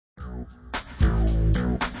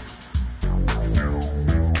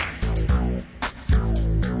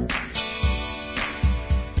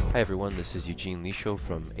Hi everyone, this is Eugene Lisho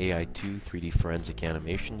from AI2 3D Forensic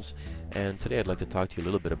Animations, and today I'd like to talk to you a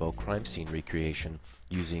little bit about crime scene recreation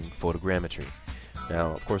using photogrammetry.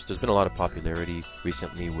 Now, of course, there's been a lot of popularity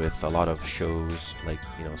recently with a lot of shows like,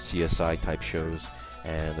 CSI type shows,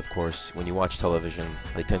 and of course, when you watch television,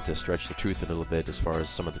 they tend to stretch the truth a little bit as far as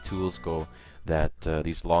some of the tools go that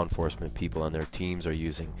these law enforcement people and their teams are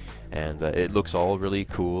using, and it looks all really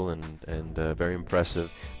cool and very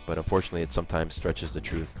impressive, but unfortunately it sometimes stretches the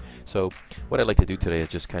truth. So what I'd like to do today is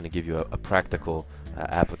just kind of give you a practical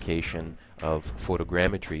application of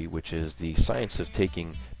photogrammetry, which is the science of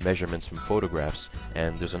taking measurements from photographs,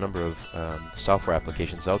 and there's a number of software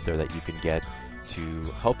applications out there that you can get to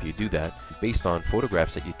help you do that based on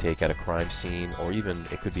photographs that you take at a crime scene, or even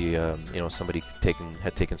it could be somebody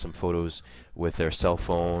had taken some photos with their cell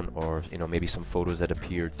phone, or maybe some photos that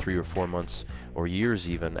appeared 3 or 4 months or years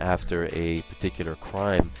even after a particular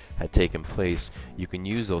crime had taken place. You can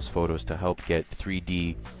use those photos to help get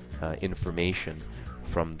 3D information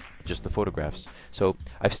from just the photographs. So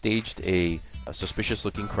I've staged a suspicious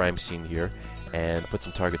looking crime scene here and put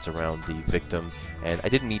some targets around the victim, and I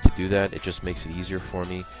didn't need to do that, it just makes it easier for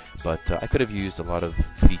me, but I could have used a lot of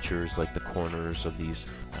features like the corners of these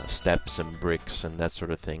steps and bricks and that sort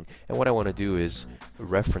of thing, and what I want to do is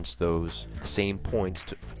reference those same points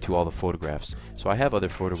to all the photographs. So I have other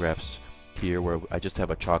photographs here where I just have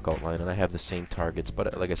a chalk outline and I have the same targets,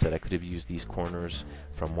 but like I said, I could have used these corners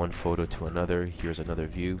from one photo to another. Here's another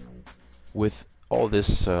view. With all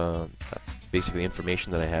this basically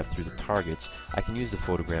information that I have through the targets, I can use the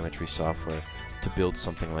photogrammetry software to build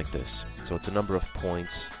something like this. So it's a number of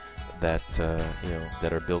points that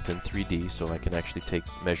that are built in 3D, so I can actually take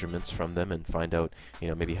measurements from them and find out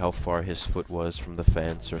maybe how far his foot was from the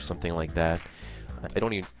fence or something like that. I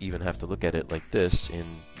don't even have to look at it like this in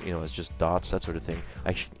as just dots, that sort of thing.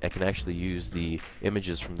 I can actually use the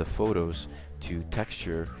images from the photos to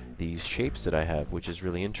texture these shapes that I have, which is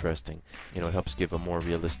really interesting. It helps give a more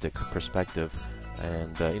realistic perspective,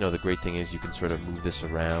 and the great thing is you can sort of move this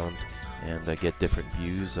around and get different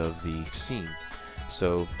views of the scene.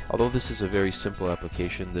 So although this is a very simple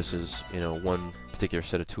application, this is one particular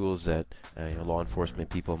set of tools that law enforcement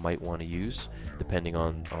people might want to use depending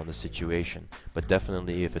on the situation. But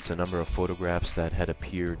definitely if it's a number of photographs that had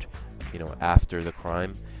appeared after the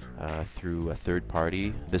crime through a third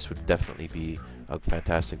party, this would definitely be a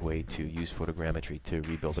fantastic way to use photogrammetry to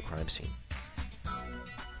rebuild a crime scene.